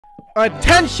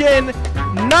Attention,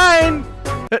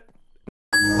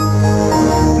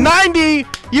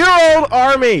 90-year-old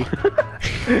army.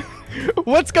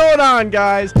 What's going on,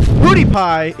 guys?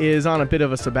 PewDiePie is on a bit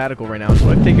of a sabbatical right now, so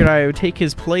I figured I would take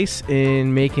his place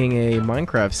in making a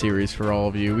Minecraft series for all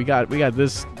of you. We got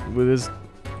this with this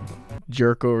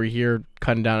jerk over here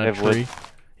cutting down a tree. Wood.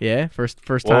 Yeah, first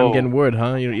time getting wood,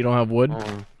 huh? You don't have wood?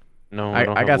 No,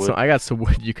 I got some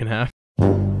wood you can have.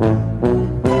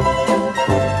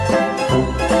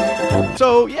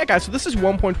 So yeah, guys. So this is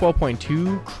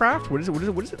 1.12.2 craft. What is it?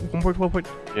 1.12.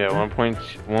 Yeah, 1.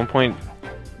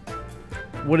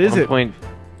 What is it?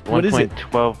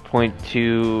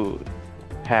 1.12.2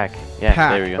 pack. Yeah,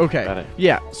 pack. There we go. Okay. Got it.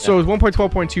 Yeah. So it's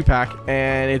 1.12.2 pack,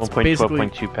 and it's basically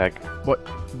 1.12.2 pack. What?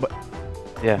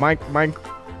 Yeah. My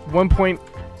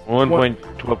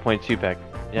 1.12.2 pack.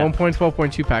 Yeah.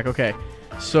 1.12.2 pack. Okay.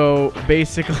 So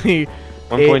basically,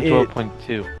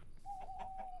 1.12.2.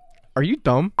 Are you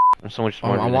dumb? I'm so much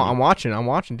smarter. I'm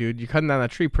watching, dude. You're cutting down that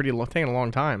tree taking a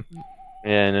long time.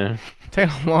 Yeah, I know.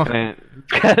 Taking a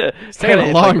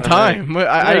long time.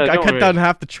 I cut down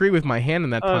half the tree with my hand in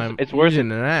that time. It's worth it.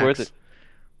 It's worth it.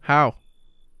 How?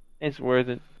 It's worth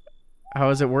it.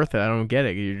 How is it worth it? I don't get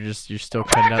it. You're still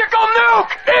cutting down.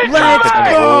 Nuke! Let's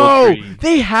go!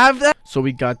 They have that. So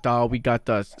we got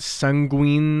the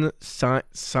Sanguine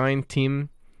Sign Team,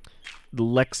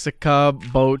 Lexica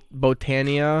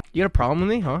Botania. You got a problem with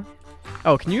me, huh?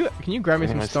 Oh, can you grab me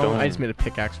some stone? I just made a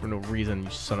pickaxe for no reason. You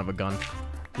son of a gun.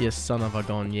 You son of a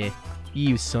gun, yeah.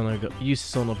 You son of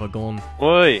a gun.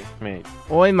 Oi, mate.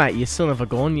 Oi, mate. You son of a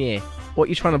gun, yeah. What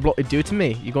you trying to do to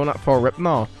me? You going up for a rip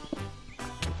now?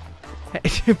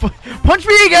 Hey, punch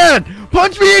me again!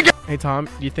 Punch me again! Hey Tom,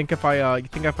 you think if I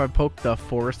poke the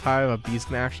forest hive, a bee's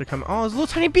gonna actually come? Oh, it's little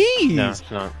tiny bees. No, it's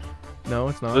not. No,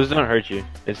 it's not. Those don't hurt you.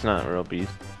 It's not real bees.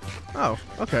 Oh,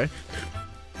 okay.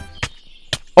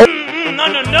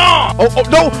 No! Oh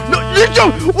no! You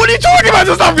what are you talking about?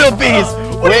 There's not real bees.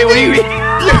 Wait, what do you mean?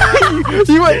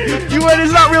 you went.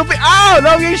 It's not real bees. Oh, no!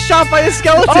 I'm getting shot by a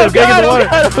skeleton. Oh, Get in the water.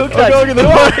 I'm going in the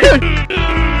water.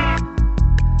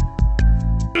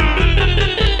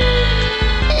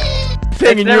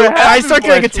 I start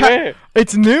getting attacked.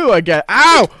 It's new again.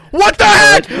 Ow! What the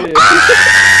heck?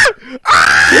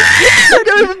 I'm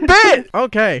getting bit.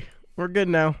 Okay, we're good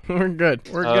now. We're good.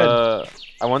 We're good.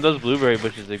 I want those blueberry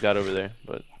bushes they got over there,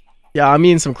 but yeah, I'm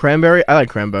eating some cranberry. I like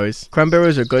cranberries.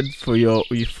 Cranberries are good for your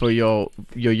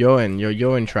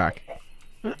urine tract.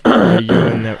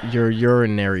 Your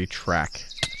urinary tract.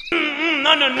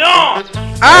 No!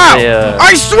 Ow!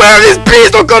 I swear these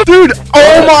bees don't go, dude.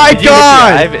 Oh my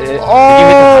god!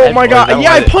 Oh my god!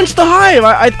 Yeah, I punched the hive.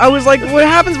 I was like, what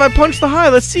happens if I punch the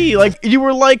hive? Let's see. Like you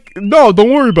were like, no,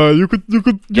 don't worry about it. You could do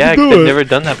it. Yeah, they've never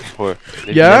done that before.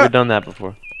 They've never done that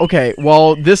before. Okay,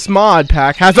 well, this mod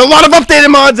pack has a lot of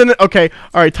updated mods in it. Okay,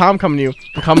 all right, Tom, coming to you.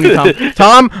 I'm coming to you,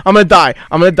 Tom. Tom, I'm gonna die.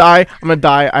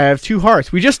 I have 2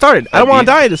 hearts. We just started. I don't want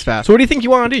to die this fast. So what do you think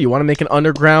you want to do? You want to make an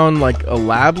underground, like a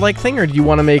lab-like thing, or do you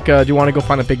want to make? Do you want to go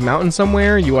find a big mountain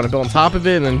somewhere? You want to build on top of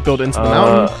it and then build into the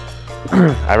mountain?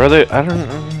 I don't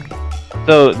know.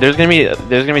 So there's gonna be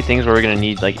things where we're gonna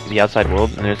need like the outside world,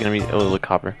 and there's gonna be look,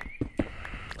 copper.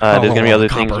 There's gonna be other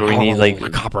things where we need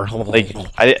like copper. Like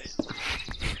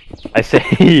I say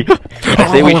we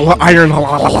iron.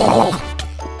 Ow!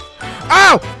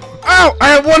 Ow! I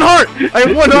have 1 heart!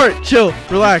 Chill.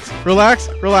 Relax.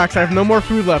 I have no more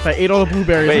food left. I ate all the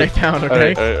blueberries I found,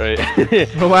 okay? Alright.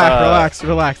 Relax.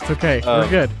 It's okay. We're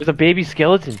good. There's a baby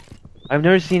skeleton. I've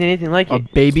never seen anything like it. A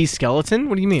baby skeleton?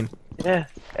 What do you mean? Yeah.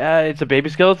 It's a baby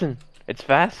skeleton. It's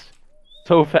fast.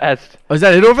 So fast. Oh, is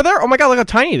that it over there? Oh my god, look how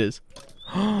tiny it is.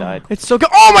 Died. It's so good.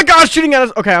 Oh my god, shooting at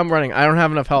us. Okay, I'm running. I don't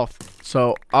have enough health.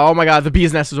 So, oh my god, the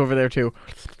bee's nest is over there too.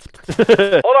 Hold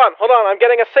on. I'm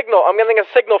getting a signal.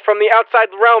 From the outside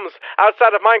realms,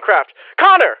 outside of Minecraft.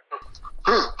 Connor!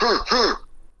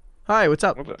 Hi, what's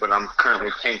up? But I'm currently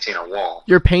painting a wall.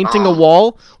 You're painting a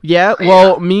wall? Yeah,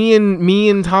 well, me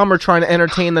and Tom are trying to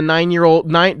entertain the 9-year-old,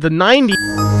 the 90.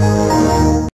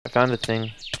 I found a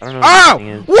thing. I don't know what the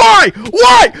thing is. Why?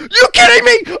 You kidding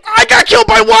me? I got killed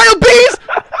by wild bees?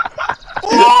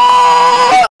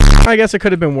 Oh! I guess it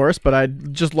could have been worse, but I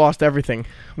just lost everything.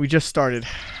 We just started.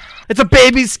 It's a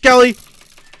baby skelly.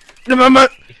 I found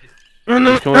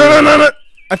a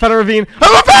ravine.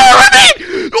 Oh,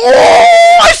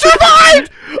 I survived!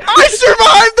 I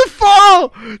survived the fall!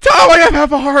 Tom, I have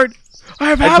half a heart.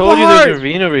 I told you there's a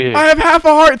ravine over here. I have half a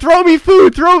heart. Throw me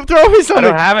food. Throw me something. I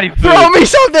don't have any food. Throw me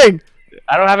something.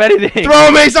 I don't have anything.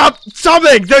 Throw me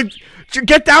something.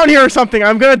 Get down here or something.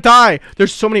 I'm gonna die.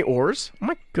 There's so many ores. Oh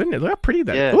my goodness, look how pretty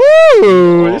that is. Yeah.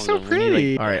 Ooh, they're so We need,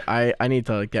 pretty. like- All right, I need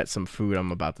to get some food.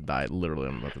 I'm about to die. Literally,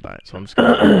 I'm about to die. So I'm just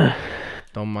gonna.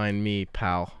 Don't mind me,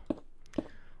 pal.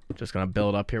 Just gonna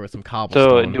build up here with some So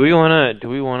cobblestone. do we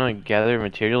wanna gather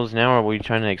materials now, or are we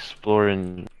trying to explore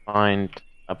and find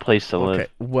a place to live? Okay.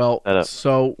 Well, Set up.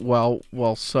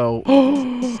 so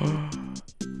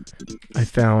I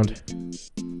found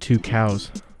 2 cows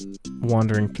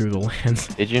wandering through the lands.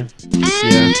 Did you?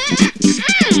 Yeah.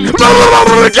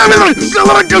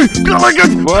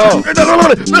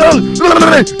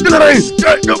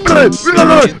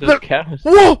 Those cows.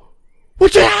 Whoa!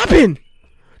 What just happened?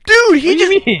 Dude, he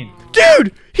just mean?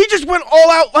 Dude, he just went all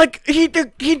out like he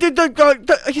did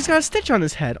the he's got a stitch on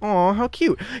his head. Aw, how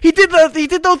cute. He did the thing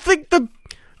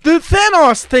the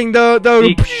Thanos thing, the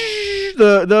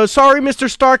sorry Mr.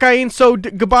 Stark I ain't so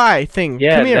goodbye thing.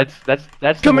 Yeah, come here. that's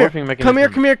the Come here. morphing mechanism. Come here.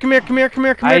 Come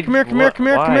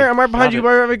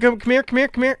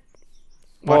here.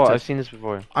 Whoa, Watch I've this. seen this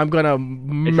before. I'm gonna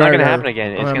It's not gonna happen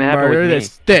again. It's gonna happen murder with this me.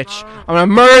 Stitch. I'm gonna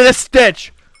murder this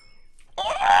Stitch.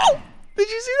 Oh, did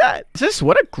you see that?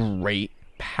 What a great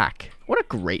pack. What a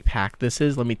great pack this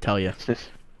is, let me tell you.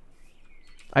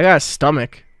 I got a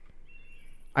stomach.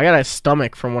 I got a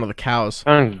stomach from one of the cows.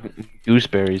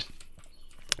 Gooseberries.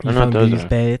 I don't know what those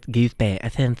are. Gooseberry. I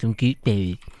found some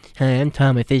gooseberries. Hi, I'm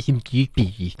Tom. I found some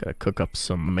gooseberries. Gotta cook up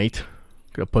some meat.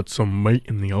 Gotta put some meat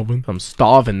in the oven. I'm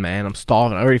starving, man. I'm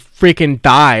starving. I already freaking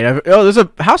died. Oh, there's a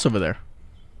house over there.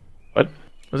 What?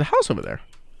 There's a house over there.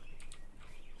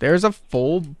 There's a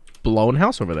full-blown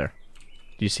house over there.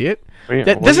 Do you see it?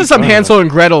 This is some Hansel and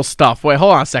Gretel stuff. Wait,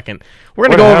 hold on a second. We're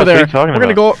gonna go over there. We're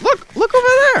gonna go. Look over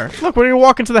there. Look, when you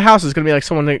walk into the house, it's gonna be like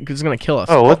someone who's gonna kill us.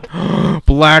 Oh, what?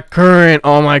 Black currant.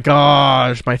 Oh my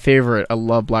gosh, my favorite. I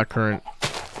love black currant.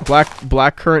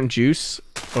 Black currant juice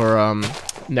or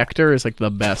nectar is like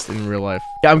the best in real life.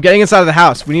 Yeah, I'm getting inside of the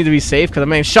house. We need to be safe because I'm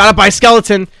getting shot up by a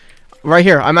skeleton. Right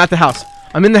here. I'm at the house.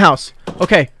 I'm in the house.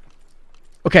 Okay.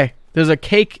 Okay. There's a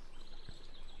cake.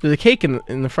 There's a cake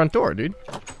in the front door, dude.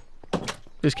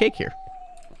 There's cake here.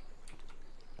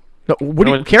 No, what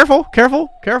do you, careful.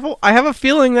 I have a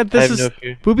feeling that this is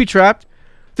booby trapped.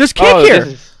 There's cake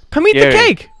here. Come eat the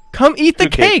cake. Come eat the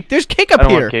cake. There's cake up I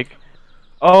don't here. want cake.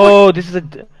 Oh, what? This is a.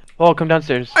 Oh, come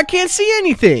downstairs. I can't see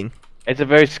anything. It's a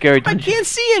very scary I dungeon. can't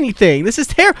see anything. This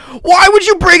is Why would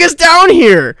you bring us down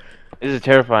here? This is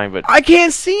terrifying, but. I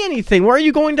can't see anything. Where are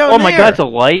you going down there? Oh my god, it's a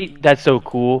light? That's so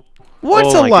cool.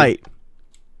 What's a light?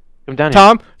 Come down here.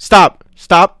 Tom, stop.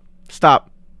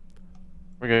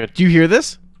 We're good. Do you hear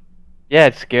this? Yeah,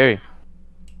 it's scary.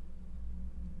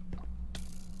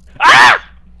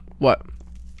 What?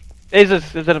 Is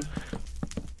that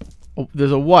Oh,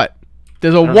 there's a what?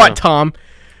 There's a don't what, know. Tom?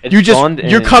 It's You just spawned and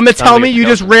you're it coming to sounds tell like me a you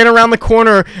just skeleton. ran around the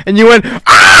corner and you went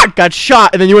got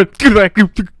shot and then you went He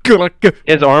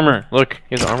has armor. Look,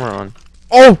 he has armor on.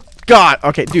 oh god.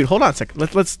 Okay, dude, hold on a second.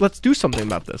 Let's do something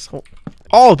about this.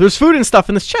 Oh, there's food and stuff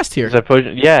in this chest here. Is that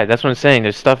potion? Yeah, that's what I'm saying.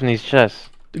 There's stuff in these chests.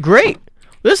 Great.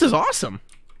 This is awesome.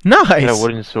 Nice. I got a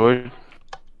wooden sword.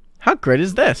 How great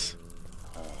is this?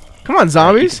 Come on,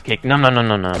 zombies. Cake. No.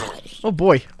 Oh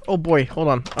boy. Hold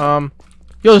on.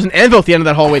 Yo, there's an anvil at the end of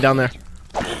that hallway down there.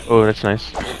 Oh, that's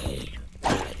nice.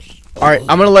 All right,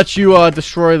 I'm gonna let you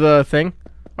destroy the thing.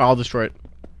 I'll destroy it.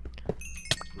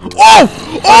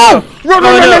 Oh! Oh! Run!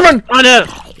 Oh no!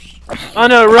 Oh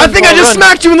no! Run! I think I just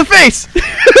smacked you in the face.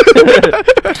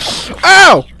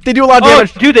 Ow! They do a lot of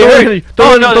damage. Dude, they hurt.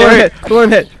 Don't let him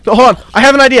hit. Hold on. I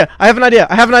have an idea.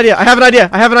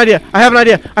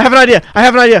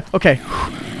 Okay.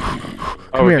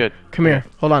 Come here. Good. Come here.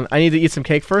 Hold on. I need to eat some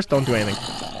cake first. Don't do anything.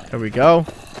 There we go.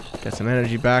 Get some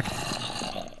energy back.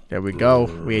 There we go.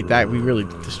 We ate that. We really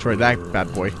destroyed that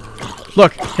bad boy.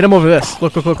 Look. Hit him over this.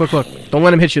 Look. Don't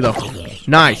let him hit you, though.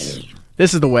 Nice.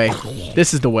 This is the way.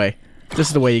 This is the way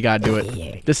you gotta do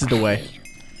it. This is the way.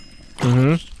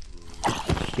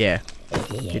 Yeah.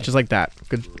 Just like that.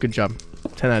 Good job.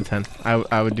 10 out of 10.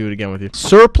 I would do it again with you.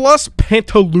 Surplus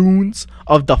pantaloons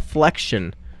of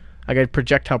deflection. I got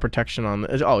projectile protection on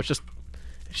the. Oh, it's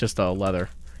just a leather.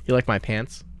 You like my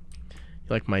pants?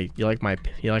 You like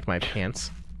my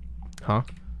pants? Huh?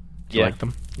 Do you like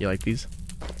them? You like these?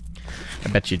 I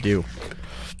bet you do.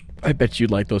 I bet you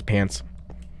like those pants.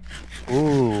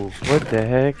 Ooh, what the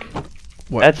heck?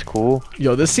 What? That's cool.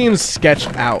 Yo, this seems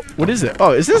sketched out. What is it?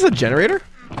 Oh, is this a generator?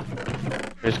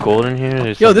 There's gold in here.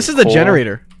 There's Yo, this is a coal.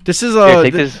 generator. This is a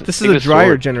Here, this take is a this dryer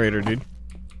sword. generator, dude.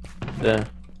 Yeah.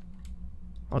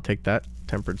 I'll take that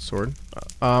tempered sword.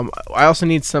 I also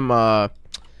need some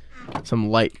some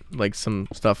light, like some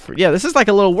stuff. Yeah, this is like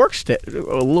a little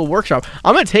workshop.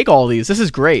 I'm gonna take all these. This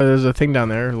is great. There's a thing down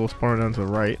there. A little spawner down to the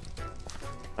right.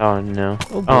 Oh no.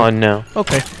 Oh, Oh no.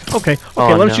 Okay. Oh,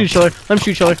 Let him no. shoot each other. Let him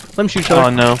shoot each other. Let him shoot each other. Oh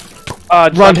no.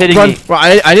 Run, Stop hitting run. me. Well,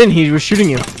 I didn't. He was shooting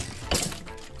you.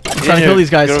 I'm trying to kill these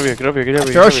guys. Get over here. Get over here. Get over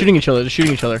here. They're all shooting each other. They're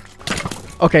shooting each other.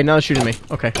 Okay, now they're shooting me.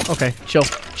 Okay. Chill,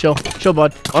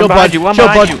 bud. One behind you. One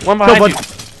behind you. One behind you.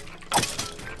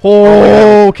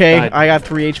 Oh, okay. God. I got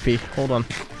 3 HP. Hold on.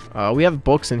 We have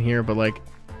books in here, but like,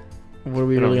 what are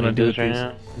we really gonna do with right these?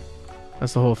 now?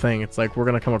 That's the whole thing. It's like we're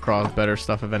gonna come across better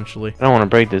stuff eventually. I don't want to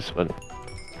break this, but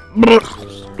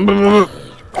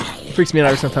Freaks me out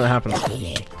every single time that happens.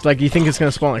 It's like you think it's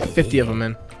gonna spawn like 50 of them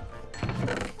in.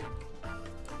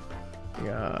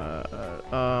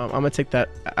 I'm gonna take that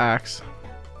axe.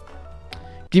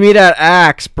 Give me that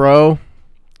axe, bro.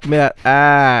 Give me that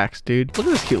axe, dude. Look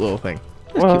at this cute little thing.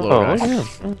 Look at this cute little guy.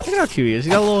 Look at how cute he is.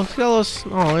 He got a little, sad little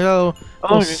storm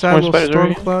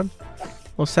cloud.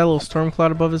 Little sad little storm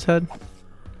cloud above his head.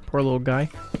 Poor little guy.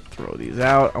 Throw these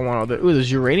out. I want all the. Ooh, there's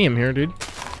uranium here, dude.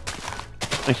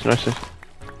 nice.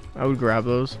 I would grab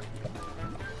those.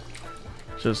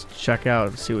 Just check out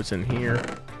and see what's in here.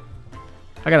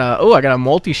 I got a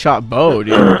multi-shot bow,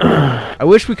 dude. I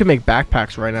wish we could make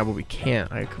backpacks right now, but we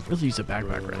can't. I could really use a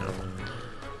backpack right now.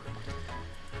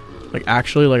 Like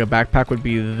actually, like a backpack would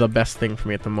be the best thing for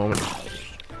me at the moment.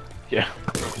 Yeah.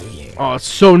 Oh, it's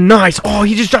so nice. Oh,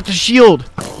 he just dropped a shield.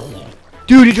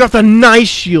 Dude, he dropped a nice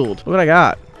shield. Look what I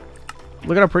got.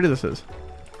 Look at how pretty this is.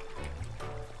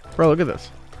 Bro, look at this.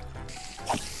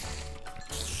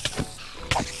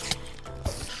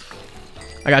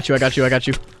 I got you.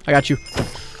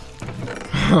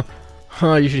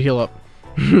 Huh, you should heal up.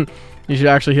 You should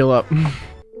actually heal up.